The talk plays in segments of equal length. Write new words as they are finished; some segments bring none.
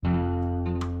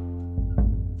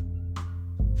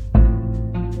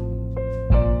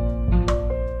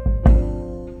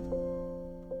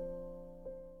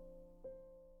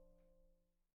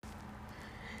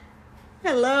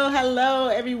hello,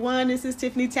 everyone. This is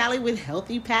Tiffany Talley with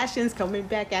Healthy Passions coming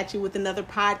back at you with another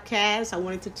podcast. I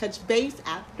wanted to touch base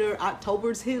after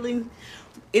October's healing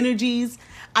energies.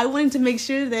 I wanted to make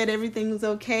sure that everything was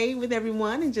okay with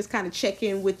everyone and just kind of check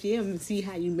in with you and see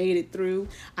how you made it through.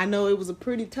 I know it was a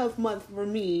pretty tough month for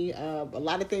me. A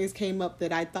lot of things came up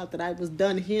that I thought that I was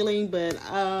done healing, but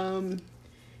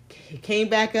it came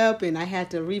back up and I had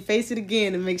to reface it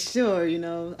again and make sure,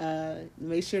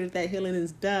 make sure that healing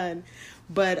is done.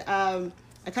 But I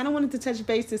kind of wanted to touch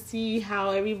base to see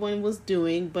how everyone was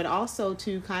doing, but also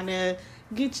to kind of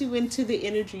get you into the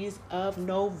energies of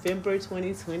November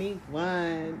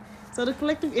 2021. So the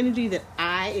collective energy that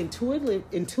I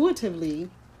intuitively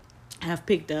have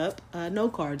picked up, no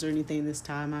cards or anything this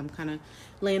time. I'm kind of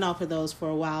laying off of those for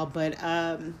a while, but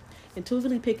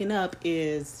intuitively picking up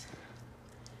is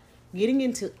getting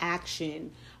into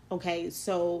action. Okay,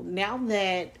 so now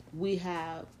that we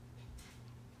have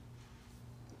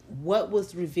what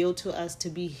was revealed to us to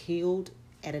be healed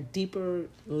at a deeper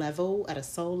level, at a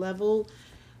soul level,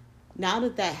 now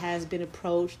that has been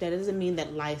approached, that doesn't mean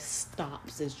that life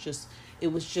stops. It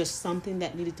was just something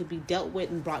that needed to be dealt with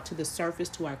and brought to the surface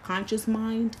to our conscious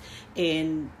mind,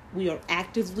 and we are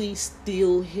actively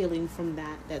still healing from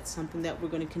that. That's something that we're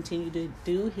going to continue to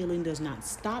do. Healing does not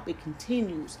stop, it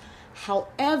continues.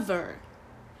 However,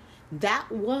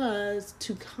 that was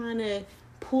to kind of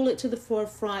pull it to the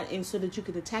forefront and so that you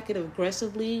could attack it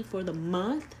aggressively for the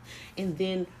month. And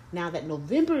then now that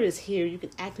November is here, you can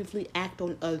actively act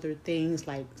on other things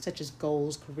such as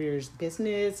goals, careers,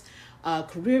 business,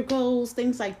 career goals,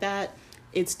 things like that.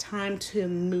 It's time to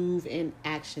move in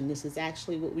action. This is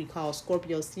actually what we call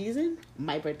Scorpio season.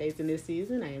 My birthday's in this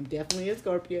season. I am definitely a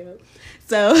Scorpio.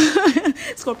 So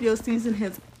Scorpio season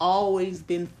has always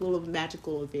been full of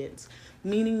magical events,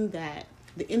 meaning that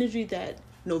the energy that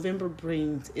November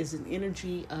brings is an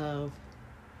energy of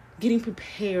getting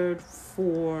prepared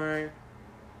for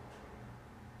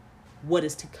what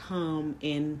is to come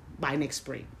by next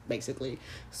spring, basically.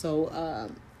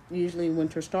 So usually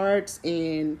winter starts,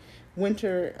 and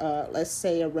winter, let's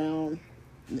say around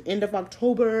the end of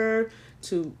October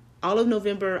to all of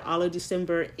November, all of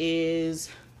December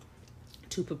is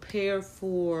to prepare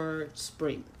for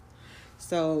spring.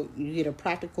 So you get a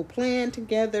practical plan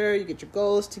together, you get your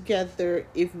goals together.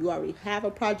 If you already have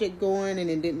a project going and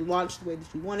it didn't launch the way that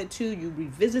you wanted to, you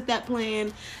revisit that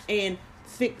plan and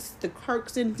fix the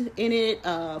quirks in it,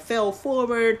 fail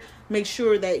forward, make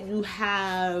sure that you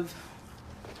have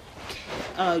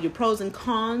your pros and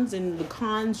cons, and the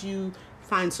cons you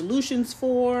find solutions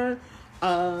for,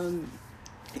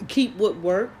 keep what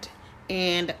worked,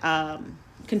 and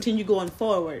continue going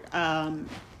forward.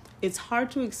 It's hard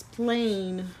to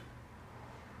explain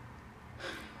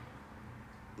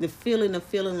the feeling of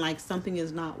feeling like something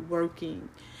is not working.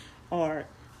 Or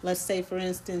let's say, for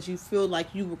instance, you feel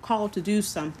like you were called to do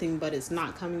something, but it's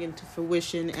not coming into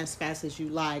fruition as fast as you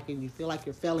like, and you feel like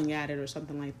you're failing at it or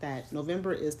something like that.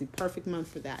 November is the perfect month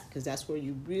for that, because that's where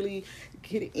you really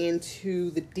get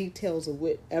into the details of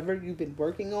whatever you've been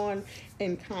working on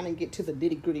and kind of get to the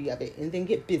nitty-gritty of it, and then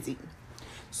get busy.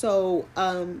 So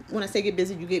when I say get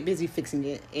busy, you get busy fixing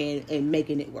it and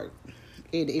making it work.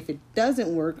 And if it doesn't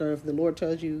work, or if the Lord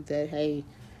tells you that, hey,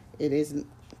 it isn't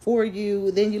for you,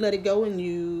 then you let it go and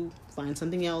you find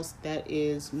something else that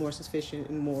is more sufficient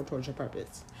and more towards your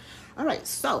purpose. All right,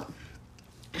 so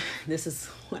this is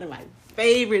one of my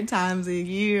favorite times of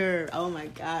year. Oh my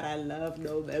God, I love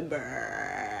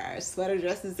November. Sweater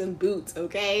dresses and boots,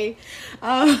 okay?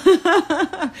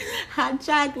 Hot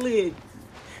chocolate.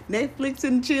 Netflix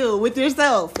and chill with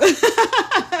yourself.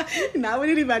 Not with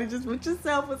anybody, just with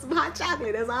yourself with some hot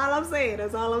chocolate. That's all I'm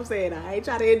saying. I ain't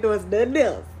trying to endorse nothing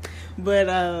else. But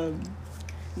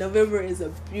November is a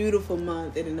beautiful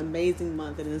month and an amazing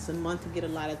month, and it's a month to get a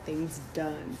lot of things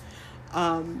done.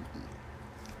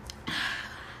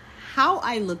 How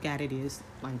I look at it is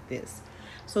like this.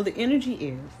 So the energy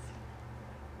is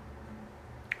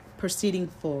proceeding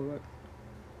forward.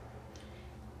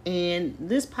 And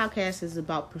this podcast is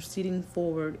about proceeding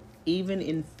forward even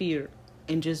in fear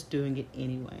and just doing it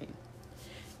anyway.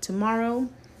 Tomorrow,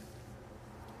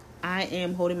 I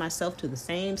am holding myself to the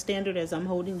same standard as I'm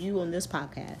holding you on this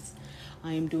podcast.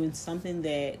 I am doing something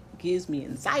that gives me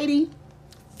anxiety,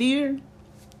 fear,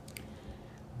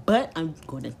 but I'm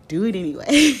going to do it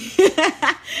anyway.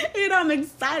 And I'm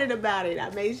excited about it. I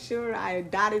made sure I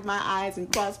dotted my I's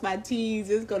and crossed my T's.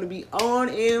 It's going to be on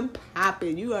and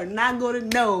popping. You are not going to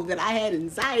know that I had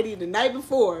anxiety the night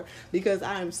before, because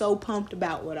I am so pumped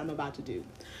about what I'm about to do.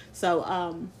 So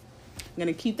I'm going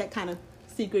to keep that kind of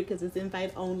secret because it's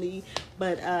invite only,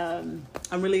 but I'm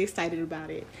really excited about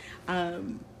it.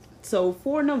 So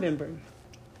for November,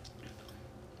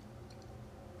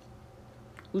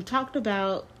 we've talked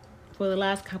about, for the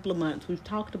last couple of months, we've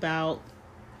talked about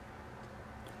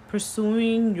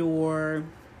pursuing your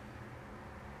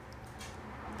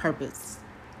purpose.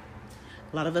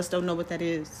 A lot of us don't know what that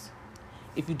is.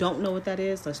 If you don't know what that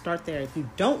is, let's start there. If you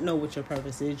don't know what your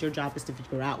purpose is, your job is to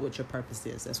figure out what your purpose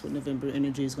is. That's what November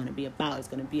energy is going to be about. It's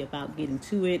going to be about getting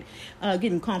to it,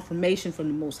 getting confirmation from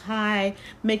the Most High,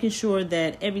 making sure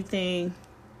that everything...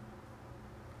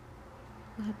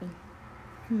 What happened?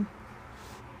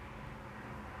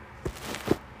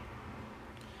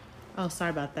 Oh,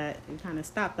 sorry about that. It kind of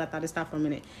stopped. I thought it stopped for a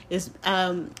minute. It's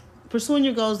pursuing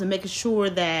your goals and making sure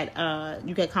that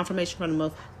you get confirmation from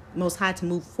the Most High to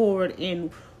move forward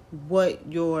in what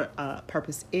your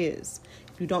purpose is.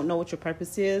 If you don't know what your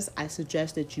purpose is, I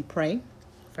suggest that you pray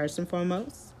first and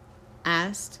foremost,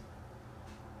 ask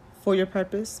for your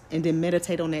purpose, and then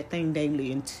meditate on that thing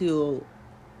daily until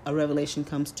a revelation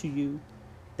comes to you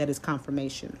that is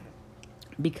confirmation.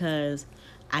 Because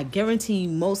I guarantee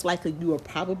most likely you are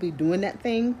probably doing that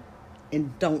thing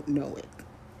and don't know it.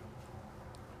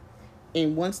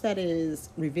 And once that is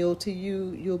revealed to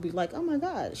you, you'll be like, oh my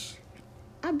gosh,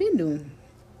 I've been doing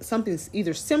something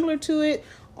either similar to it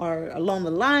or along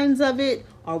the lines of it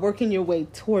or working your way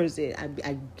towards it.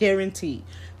 I guarantee.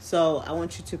 So I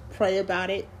want you to pray about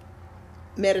it,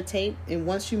 meditate. And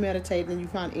once you meditate and you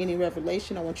find any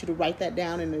revelation, I want you to write that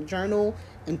down in a journal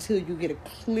until you get a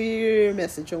clear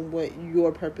message on what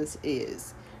your purpose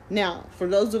is. Now, for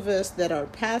those of us that are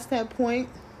past that point,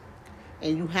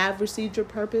 and you have received your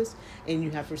purpose, and you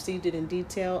have received it in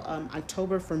detail,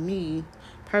 October for me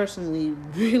personally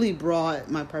really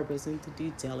brought my purpose into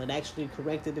detail. It actually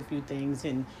corrected a few things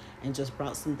and just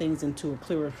brought some things into a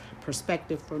clearer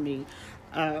perspective for me.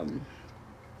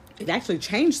 It actually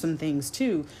changed some things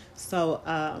too. So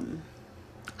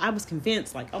I was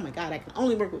convinced, like, oh my God, I can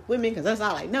only work with women because that's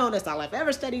all I know. That's all I've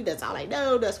ever studied. That's all I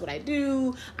know. That's what I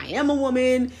do. I am a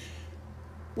woman.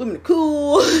 Women are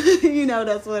cool.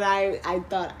 That's what I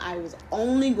thought. I was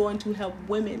only going to help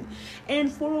women. And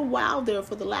for a while there,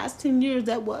 for the last 10 years,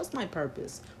 that was my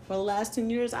purpose. For the last 10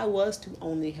 years, I was to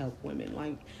only help women.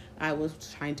 Like, I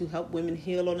was trying to help women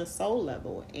heal on a soul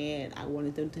level. And I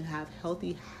wanted them to have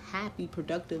healthy, happy,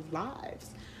 productive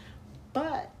lives.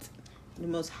 But the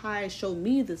Most High showed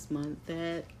me this month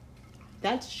that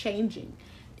that's changing.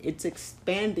 It's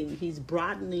expanding. He's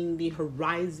broadening the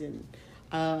horizon.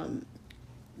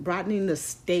 Broadening the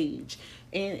stage.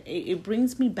 And it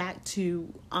brings me back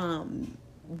to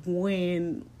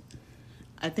when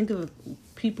I think of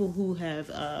people who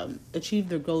have achieved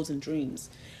their goals and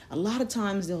dreams. A lot of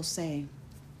times they'll say,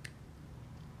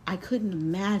 I couldn't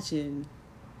imagine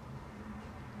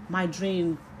my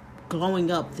dream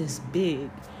glowing up this big.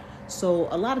 So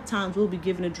a lot of times we'll be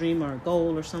given a dream or a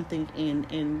goal or something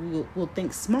and we'll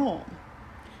think small.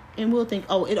 And we'll think,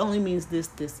 oh, it only means this,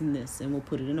 this, and this. And we'll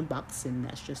put it in a box, and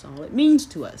that's just all it means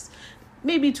to us.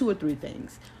 Maybe 2 or 3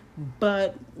 things.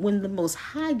 But when the Most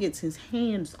High gets his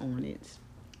hands on it,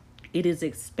 it is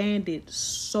expanded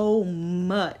so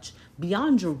much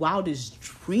beyond your wildest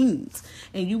dreams.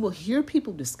 And you will hear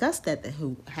people discuss that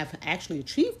who have actually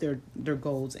achieved their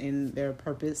goals and their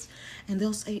purpose. And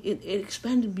they'll say, it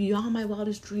expanded beyond my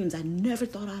wildest dreams. I never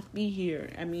thought I'd be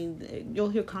here. I mean, you'll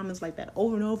hear comments like that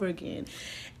over and over again.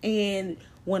 And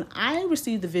when I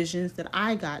received the visions that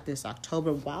I got this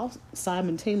October while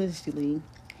simultaneously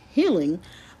healing,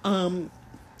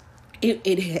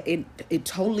 it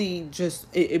totally just,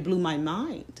 it blew my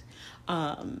mind.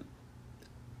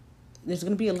 There's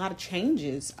going to be a lot of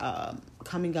changes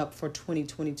coming up for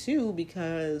 2022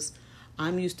 because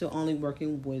I'm used to only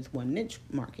working with one niche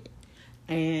market.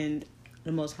 And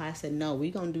the Most High said, no,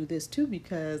 we're going to do this too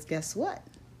because guess what?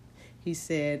 He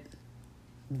said,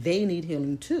 they need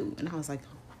healing too. And I was like,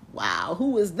 wow,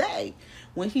 who is they?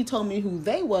 When he told me who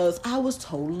they was, I was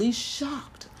totally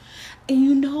shocked.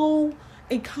 And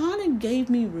it kind of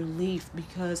gave me relief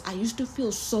because I used to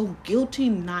feel so guilty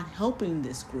not helping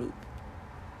this group.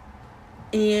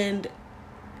 And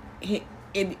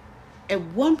at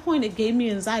one point it gave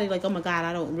me anxiety, like, oh my God,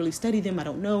 I don't really study them. I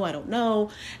don't know.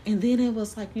 And then it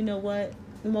was like, you know what?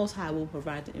 The Most High will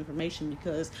provide the information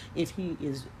because if he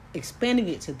is expanding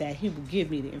it to that, he will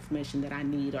give me the information that I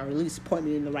need or at least point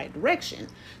me in the right direction.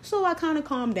 So I kind of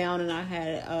calmed down and I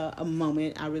had a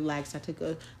moment. I relaxed. I took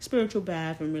a spiritual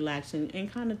bath and relaxed and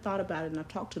kind of thought about it. And I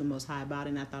talked to the Most High about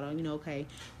it. And I thought, okay,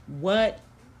 what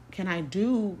can I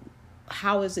do?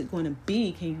 How is it going to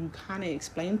be? Can you kind of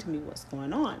explain to me what's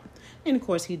going on? And of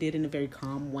course he did in a very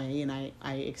calm way. And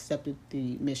I accepted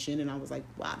the mission and I was like,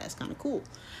 wow, that's kind of cool.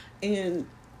 And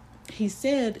he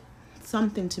said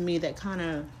something to me that kind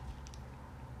of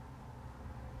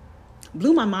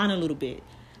blew my mind a little bit.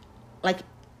 Like,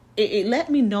 it let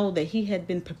me know that he had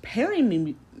been preparing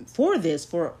me for this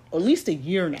for at least a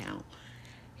year now.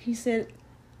 He said,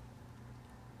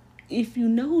 if you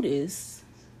notice,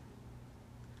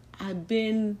 I've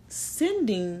been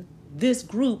sending this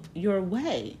group your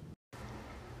way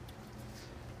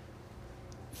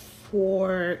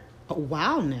for a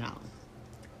while now.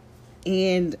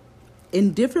 And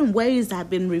in different ways, I've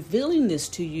been revealing this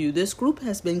to you. This group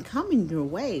has been coming your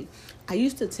way. I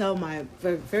used to tell my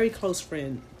very, very close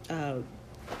friend,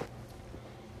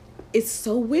 it's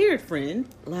so weird, friend.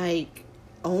 Like,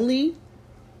 only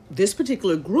this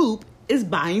particular group is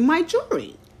buying my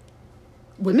jewelry.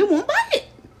 Women won't buy it.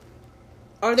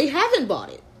 Or they haven't bought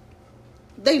it.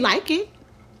 They like it.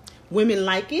 Women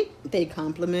like it. They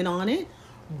compliment on it.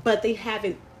 But they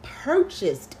haven't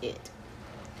purchased it.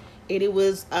 And it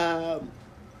was,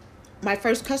 my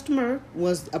first customer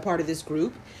was a part of this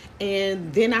group.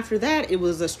 And then after that, it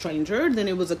was a stranger. Then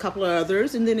it was a couple of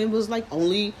others. And then it was like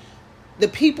only the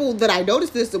people that I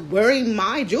noticed this wearing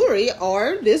my jewelry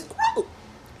are this group.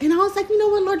 And I was like, you know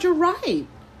what, Lord, you're right.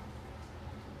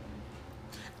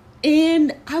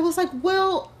 And I was like,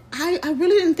 well, I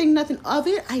really didn't think nothing of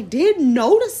it. I did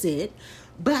notice it,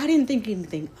 but I didn't think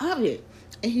anything of it.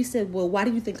 And he said, well, why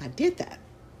do you think I did that?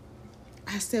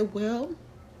 I said, well,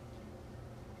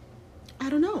 I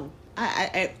don't know.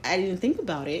 I didn't think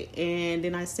about it. And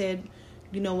then I said,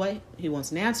 you know what? He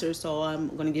wants an answer, so I'm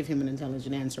going to give him an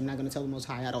intelligent answer. I'm not going to tell the Most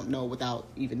High I don't know without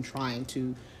even trying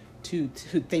to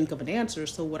think of an answer.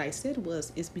 So what I said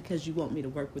was, it's because you want me to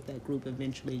work with that group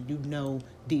eventually. You know,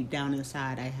 deep down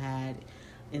inside, I had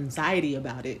anxiety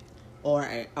about it, or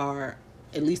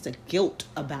at least a guilt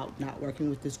about not working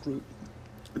with this group.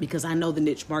 Because I know the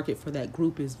niche market for that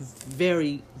group is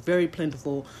very, very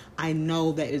plentiful. I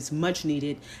know that it's much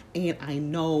needed. And I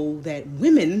know that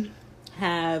women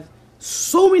have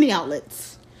so many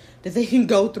outlets that they can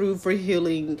go through for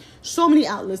healing. So many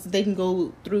outlets that they can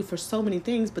go through for so many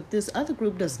things. But this other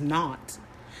group does not.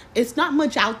 It's not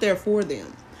much out there for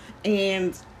them.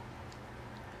 And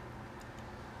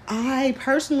I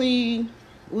personally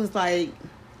was like,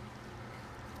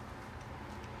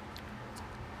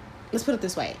 let's put it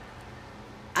this way.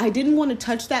 I didn't want to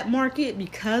touch that market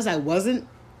because I wasn't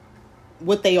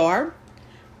what they are.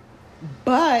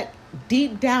 But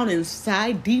deep down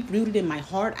inside, deep rooted in my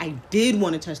heart, I did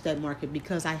want to touch that market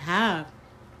because I have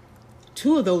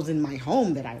 2 of those in my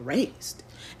home that I raised.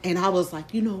 And I was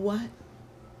like, you know what?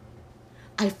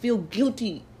 I feel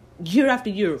guilty year after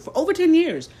year for over 10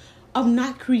 years of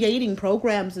not creating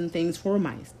programs and things for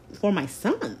my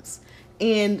sons.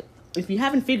 And if you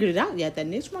haven't figured it out yet, that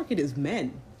niche market is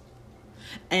men.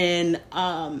 And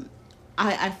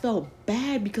I felt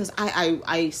bad because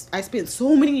I spent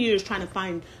so many years trying to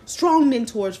find strong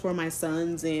mentors for my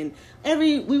sons, and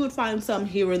we would find some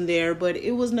here and there, but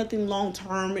it was nothing long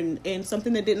term and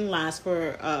something that didn't last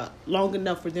for long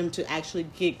enough for them to actually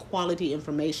get quality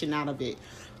information out of it.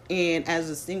 And as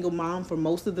a single mom for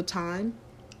most of the time,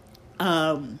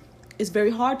 it's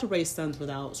very hard to raise sons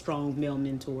without strong male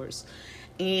mentors.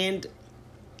 And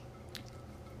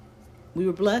we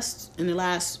were blessed in the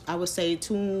last, I would say,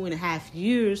 2.5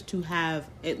 years to have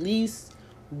at least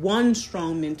one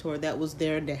strong mentor that was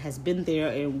there, that has been there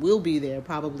and will be there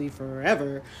probably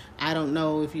forever. I don't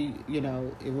know if you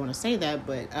want to say that,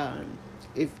 but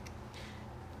if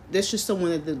there's just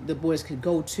someone that the boys could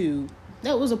go to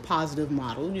that was a positive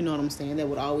model, you know what I'm saying, that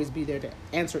would always be there to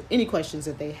answer any questions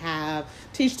that they have,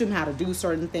 teach them how to do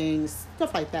certain things,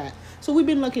 stuff like that. So we've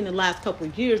been looking the last couple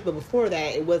of years, but before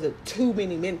that, it wasn't too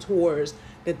many mentors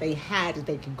that they had that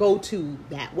they could go to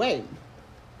that way.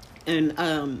 And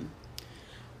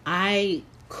I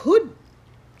could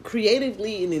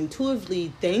creatively and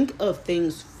intuitively think of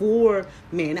things for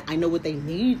men. I know what they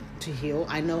need to heal.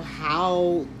 I know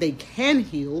how they can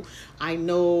heal. I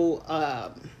know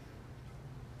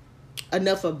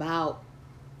enough about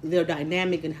their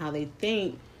dynamic and how they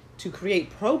think to create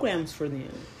programs for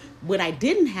them. What I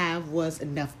didn't have was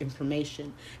enough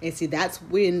information. And see, that's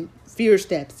when fear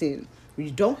steps in. When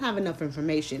you don't have enough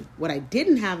information. What I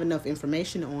didn't have enough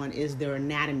information on is their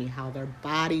anatomy, how their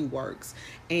body works.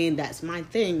 And that's my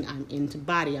thing. I'm into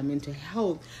body. I'm into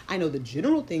health. I know the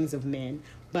general things of men,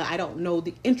 but I don't know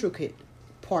the intricate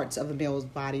parts of a male's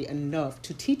body enough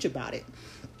to teach about it.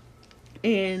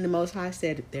 And the Most High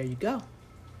said, there you go.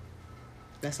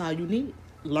 That's all you need.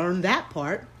 Learn that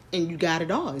part and you got it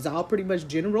all. It's all pretty much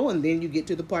general, and then you get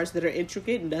to the parts that are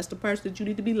intricate, and that's the parts that you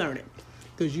need to be learning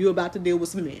because you're about to deal with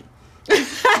some men. And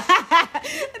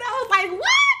I was like,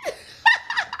 what?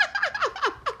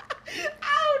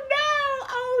 Oh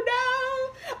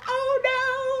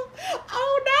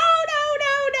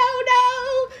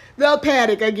they'll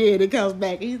panic again. It comes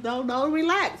back. He's no,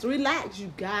 relax,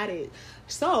 you got it.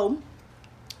 So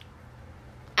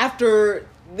after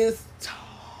this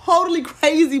totally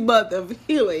crazy month of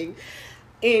healing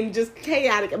and just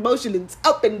chaotic emotions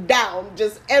up and down,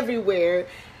 just everywhere,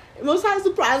 Most High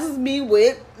surprises me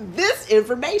with this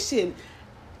information.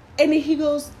 And then he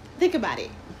goes, think about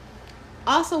it.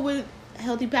 Also with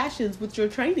Healthy Passions, with your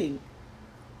training,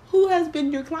 who has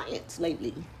been your clients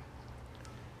lately?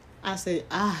 I said,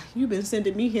 you've been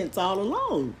sending me hints all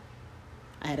along.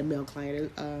 I had a male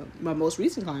client. My most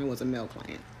recent client was a male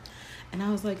client. And I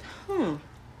was like,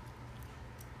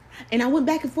 And I went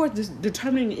back and forth just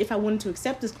determining if I wanted to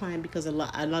accept this client, because a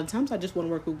lot of times I just want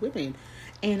to work with women.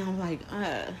 And I'm like,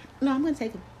 no, I'm going to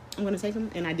take him. I'm going to take him.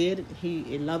 And I did.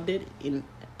 He loved it.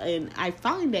 And I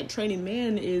find that training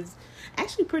men is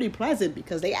actually pretty pleasant,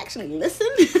 because they actually listen.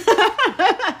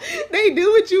 They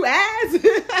do what you ask.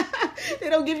 They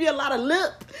don't give you a lot of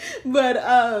lip. But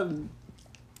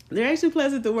they're actually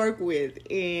pleasant to work with.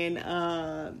 And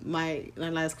my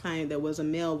last client that was a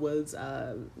male was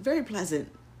very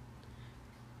pleasant.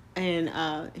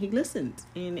 And he listened.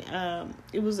 And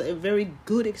it was a very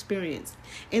good experience.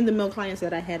 And the male clients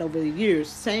that I had over the years,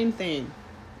 same thing.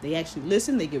 They actually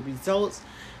listen. They get results.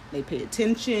 They pay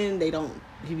attention. They don't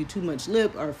give you too much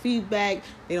lip or feedback.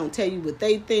 They don't tell you what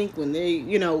they think when they,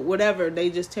 whatever. They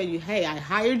just tell you, hey, I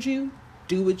hired you.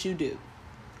 Do what you do.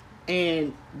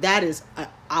 And that is an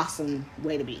awesome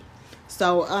way to be.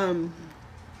 So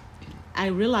I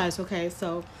realized, okay,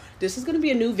 so this is going to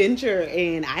be a new venture,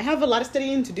 and I have a lot of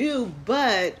studying to do,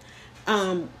 but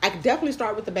I could definitely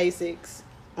start with the basics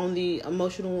on the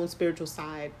emotional and spiritual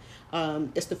side.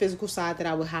 It's the physical side that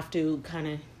I would have to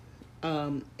kind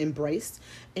of embrace,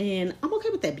 and I'm okay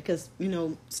with that, because,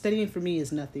 studying for me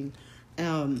is nothing.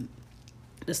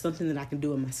 It's something that I can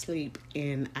do in my sleep,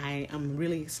 and I'm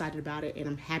really excited about it, and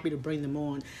I'm happy to bring them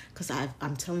on, because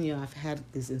I'm telling you, I've had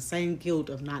this insane guilt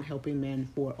of not helping men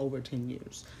for over 10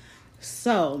 years.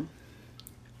 So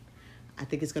I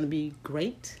think it's going to be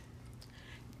great.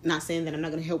 Not saying that I'm not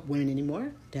going to help women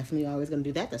anymore. Definitely always going to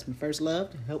do that. That's my first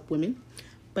love, to help women.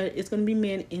 But it's going to be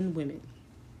men and women.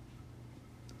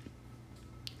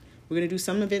 We're going to do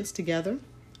some events together,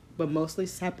 but mostly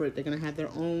separate. They're going to have their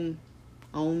own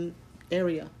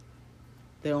area,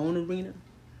 their own arena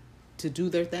to do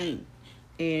their thing.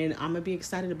 And I'm going to be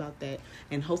excited about that.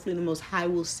 And hopefully the Most High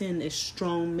will send a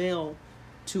strong male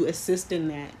to assist in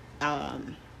that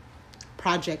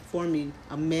project for me.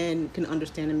 A man can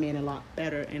understand a man a lot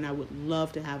better, and I would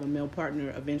love to have a male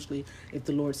partner eventually, if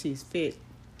the Lord sees fit,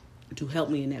 to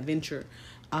help me in that venture.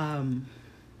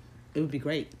 It would be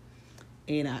great.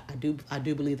 And I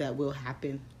do believe that will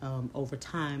happen over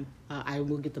time. I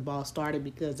will get the ball started,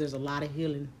 because there's a lot of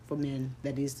healing for men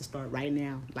that needs to start right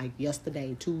now, like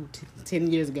yesterday,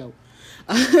 10 years ago.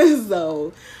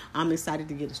 So I'm excited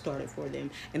to get it started for them.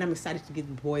 And I'm excited to get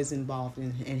the boys involved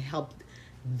and help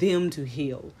them to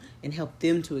heal and help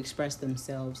them to express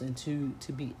themselves and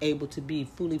to be able to be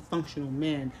fully functional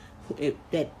men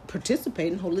that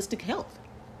participate in holistic health.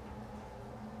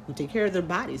 Who take care of their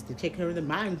bodies, they take care of their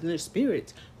minds and their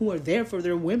spirits, who are there for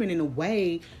their women in a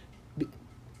way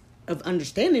of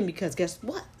understanding, because guess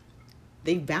what?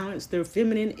 They balance their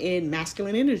feminine and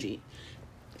masculine energy.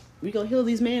 We're going to heal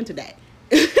these men today.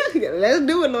 Let's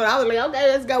do it, Lord. I was like,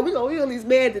 okay, let's go. We're going to heal these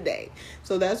men today.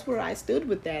 So that's where I stood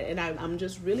with that. And I'm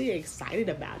just really excited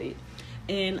about it.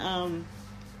 And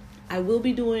I will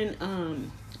be doing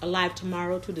a live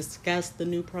tomorrow to discuss the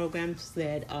new programs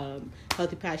that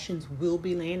Healthy Passions will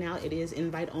be laying out. It is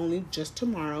invite only, just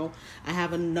tomorrow. I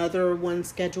have another one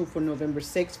scheduled for November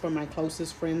 6th for my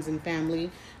closest friends and family,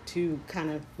 to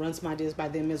kind of run some ideas by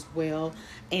them as well.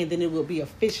 And then it will be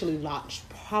officially launched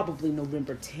probably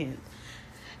November 10th.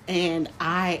 And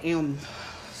I am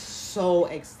so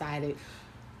excited.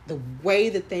 The way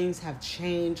that things have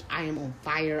changed, I am on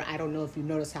fire. I don't know if you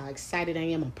notice how excited I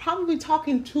am. I'm probably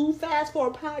talking too fast for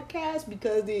a podcast,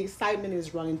 because the excitement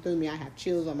is running through me. I have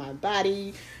chills on my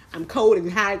body. I'm cold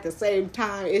and hot at the same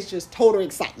time. It's just total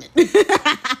excitement.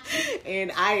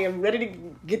 And I am ready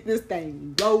to get this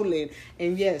thing rolling.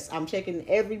 And yes, I'm checking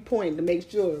every point to make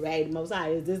sure, right? Most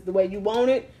High, is this the way you want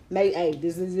it? Hey,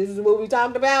 this is what we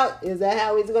talked about. Is that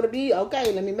how it's going to be?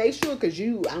 Okay, let me make sure, because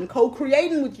I'm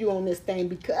co-creating with you on this thing,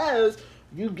 because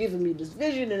you've given me this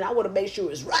vision, and I want to make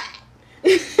sure it's right.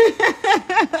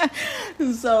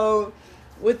 So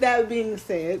with that being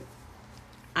said,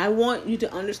 I want you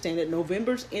to understand that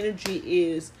November's energy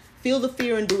is feel the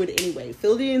fear and do it anyway.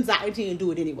 Feel the anxiety and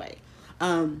do it anyway.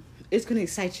 It's going to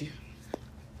excite you.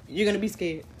 You're going to be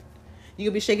scared. You're going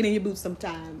to be shaking in your boots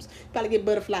sometimes. Probably get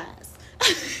butterflies.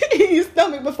 in your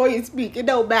stomach before you speak. It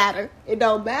don't matter. It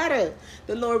don't matter.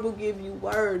 The Lord will give you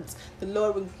words. The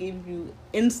Lord will give you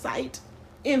insight,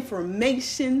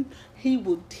 information. He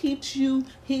will teach you.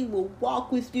 He will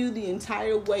walk with you the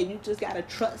entire way. You just got to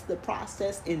trust the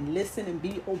process and listen and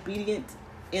be obedient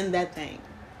in that thing.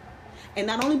 And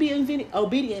not only be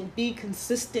obedient, be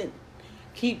consistent.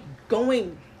 Keep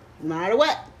going. No matter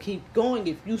what, keep going.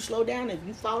 If you slow down, if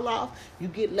you fall off, you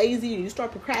get lazy and you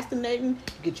start procrastinating,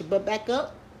 you get your butt back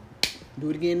up,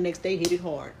 do it again the next day, hit it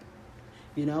hard.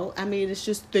 You know, I mean, it's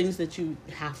just things that you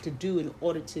have to do in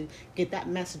order to get that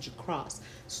message across.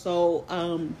 So,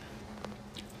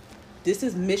 this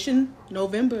is Mission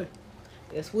November.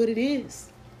 That's what it is.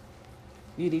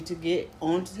 You need to get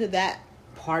onto that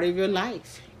part of your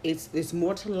life. It's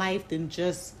more to life than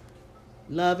just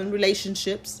love and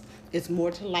relationships. It's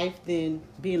more to life than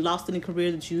being lost in a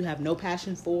career that you have no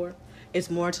passion for.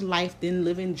 It's more to life than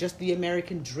living just the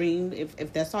American dream.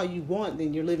 If that's all you want,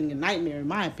 then you're living a nightmare, in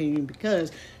my opinion,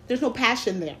 because there's no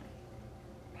passion there.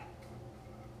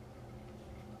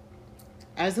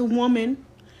 As a woman,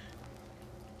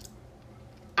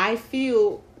 I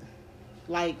feel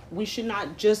like we should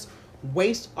not just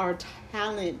waste our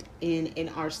talent and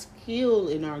our skill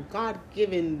and our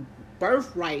God-given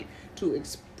birthright to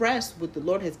express what the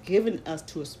Lord has given us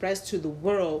to express to the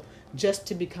world just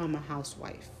to become a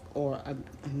housewife or a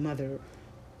mother.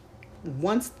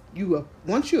 Once you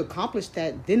accomplish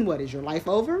that, then what? Is your life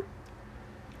over?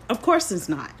 Of course it's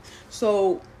not.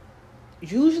 So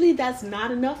usually that's not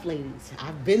enough, ladies.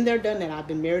 I've been there, done that. I've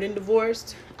been married and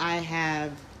divorced. I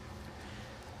have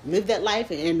lived that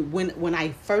life. And when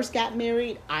I first got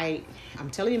married, I'm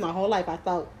telling you, my whole life, I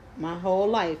thought my whole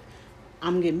life,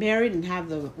 I'm going to get married and have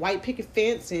the white picket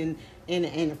fence and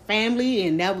a family,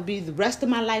 and that would be the rest of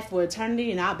my life for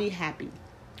eternity, and I'll be happy.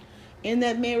 In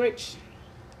that marriage,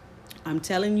 I'm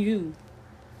telling you,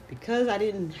 because I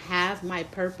didn't have my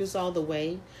purpose all the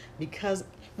way,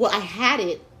 I had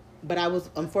it, but I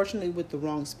was unfortunately with the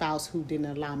wrong spouse who didn't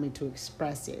allow me to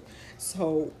express it.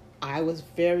 So I was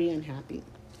very unhappy.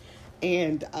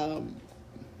 And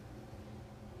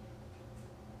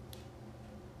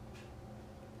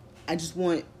I just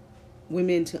want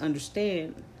women to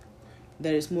understand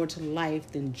that it's more to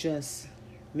life than just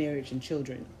marriage and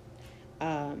children.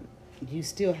 You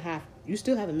still have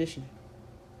a mission.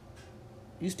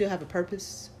 You still have a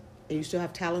purpose, and you still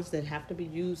have talents that have to be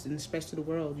used and expressed to the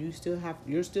world.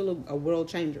 You're still a world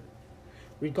changer,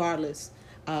 regardless.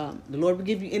 The Lord will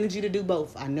give you energy to do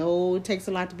both. I know it takes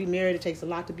a lot to be married. It takes a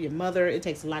lot to be a mother. It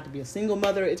takes a lot to be a single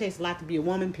mother. It takes a lot to be a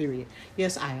woman, period.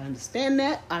 Yes, I understand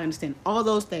that. I understand all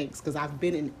those things because I've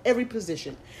been in every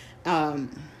position. However,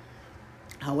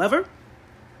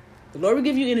 the Lord will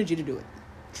give you energy to do it.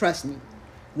 Trust me.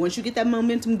 Once you get that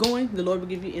momentum going, the Lord will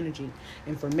give you energy.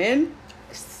 And for men,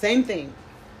 same thing.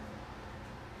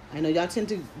 I know y'all tend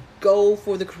to go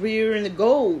for the career and the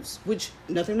goals, which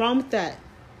nothing wrong with that.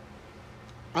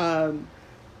 But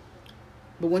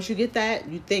once you get that,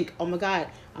 you think, oh my God,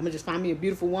 I'm going to just find me a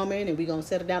beautiful woman and we're going to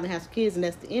settle down and have some kids and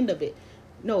that's the end of it.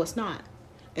 No, it's not.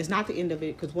 It's not the end of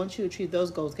it, because once you achieve those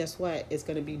goals, guess what? It's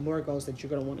going to be more goals that you're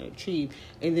going to want to achieve.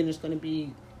 And then there's going to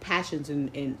be passions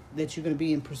and that you're going to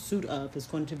be in pursuit of. It's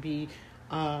going to be,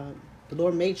 the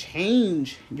Lord may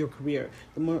change your career.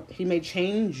 He may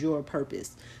change your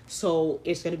purpose. So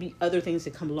it's going to be other things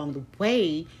that come along the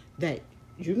way that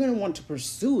you're going to want to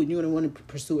pursue, and you're going to want to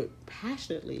pursue it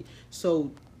passionately.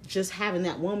 So just having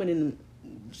that woman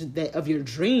of your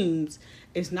dreams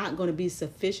is not going to be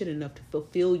sufficient enough to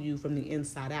fulfill you from the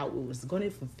inside out. What's going to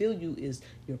fulfill you is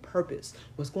your purpose.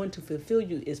 What's going to fulfill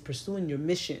you is pursuing your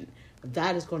mission.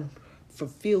 That is going to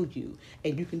fulfill you.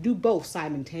 And you can do both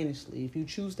simultaneously. If you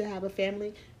choose to have a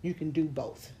family, you can do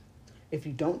both. If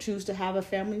you don't choose to have a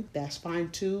family, that's fine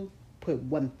too. Put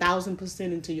 1,000%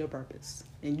 into your purpose.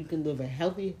 And you can live a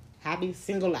healthy, happy,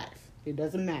 single life. It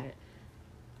doesn't matter.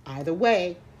 Either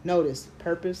way, notice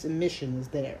purpose and mission is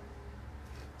there.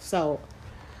 So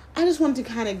I just wanted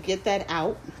to kind of get that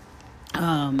out.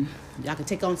 Y'all can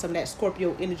take on some of that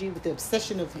Scorpio energy with the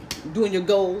obsession of doing your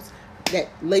goals, that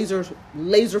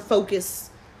laser focus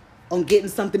on getting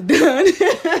something done.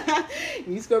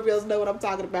 You Scorpios know what I'm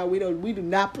talking about. We do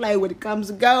not play when it comes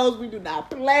to goals. We do not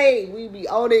play. We be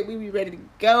on it. We be ready to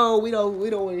go. We don't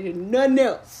want to hear nothing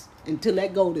else until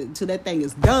that thing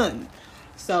is done.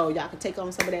 So y'all can take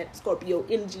on some of that Scorpio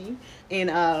energy and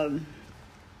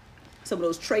some of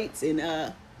those traits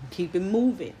and keep it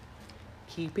moving.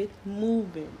 Keep it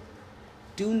moving.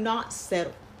 Do not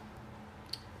settle.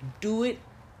 Do it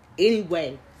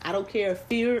anyway. I don't care if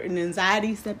fear and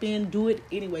anxiety step in. Do it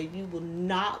anyway. You will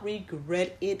not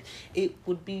regret it. It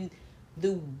would be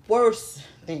The worst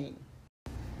thing.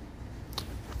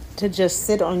 To just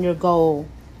sit on your goal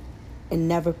and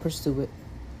never pursue it.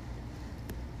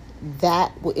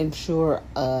 That will ensure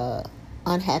a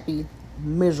unhappy,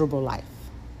 miserable life.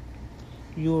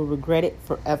 You will regret it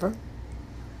forever.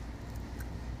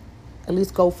 At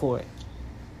least go for it.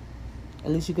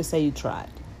 At least you can say you tried.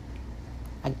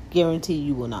 I guarantee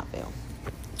you will not fail.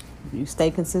 If you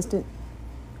stay consistent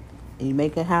and you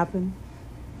make it happen,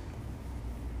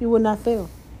 you will not fail.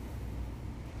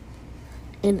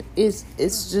 And it's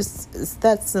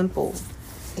that simple.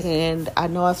 And I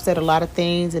know I've said a lot of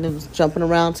things and it was jumping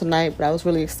around tonight, but I was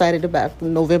really excited about the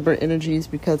November energies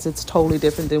because it's totally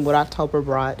different than what October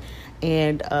brought.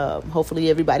 And hopefully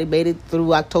everybody made it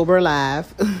through October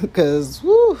alive because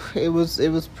it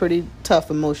was pretty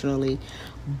tough emotionally.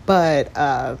 But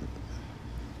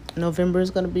November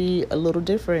is going to be a little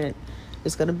different.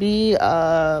 It's going to be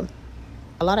a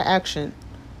lot of action,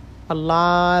 a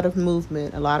lot of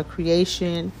movement, a lot of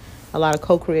creation, a lot of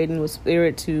co-creating with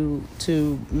spirit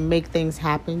to make things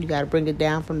happen. You got to bring it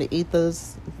down from the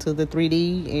ethers to the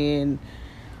 3D and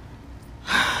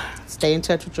stay in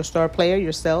touch with your star player,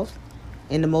 yourself,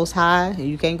 in the Most High, and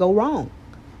you can't go wrong.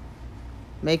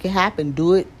 Make it happen.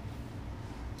 Do it.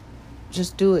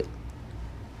 Just do it.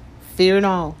 Fear and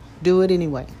all. Do it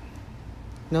anyway.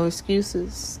 No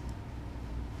excuses.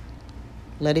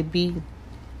 Let it be.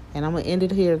 And I'm going to end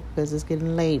it here because it's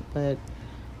getting late, but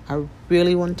I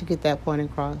really wanted to get that point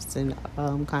across and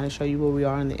kind of show you where we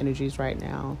are in the energies right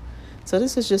now. So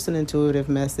this is just an intuitive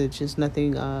message. There's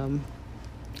nothing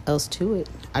else to it.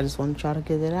 I just want to try to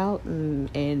get it out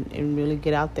and really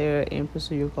get out there and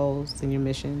pursue your goals and your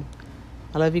mission.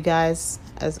 I love you guys.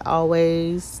 As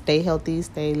always, stay healthy,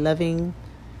 stay loving,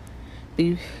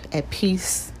 be at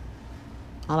peace.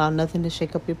 Allow nothing to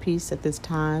shake up your peace at this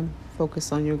time.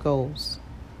 Focus on your goals.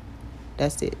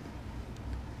 That's it.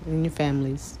 And your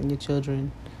families and your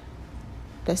children.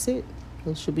 That's it.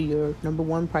 Those should be your number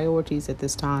one priorities at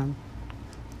this time.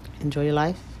 Enjoy your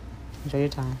life. Enjoy your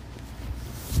time.